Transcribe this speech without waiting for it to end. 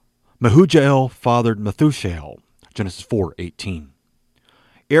Mehujael fathered Methushael, Genesis 4:18.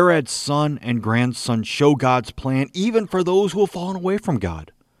 Arad's son and grandson show God's plan even for those who have fallen away from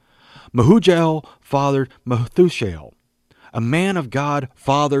God. Mehujael fathered Methushael, a man of God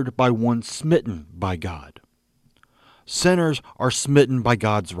fathered by one smitten by God. Sinners are smitten by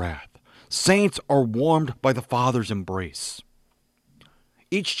God's wrath. Saints are warmed by the Father's embrace.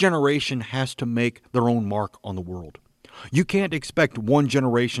 Each generation has to make their own mark on the world. You can't expect one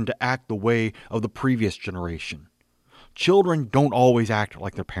generation to act the way of the previous generation. Children don't always act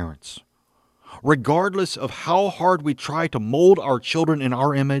like their parents. Regardless of how hard we try to mold our children in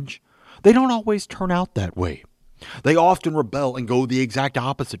our image, they don't always turn out that way. They often rebel and go the exact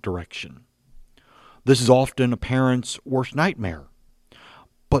opposite direction. This is often a parent's worst nightmare.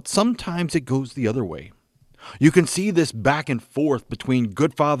 But sometimes it goes the other way. You can see this back and forth between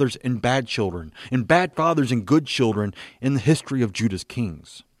good fathers and bad children, and bad fathers and good children in the history of Judah's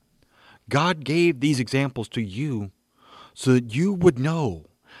kings. God gave these examples to you so that you would know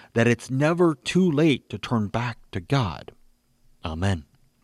that it's never too late to turn back to God. Amen.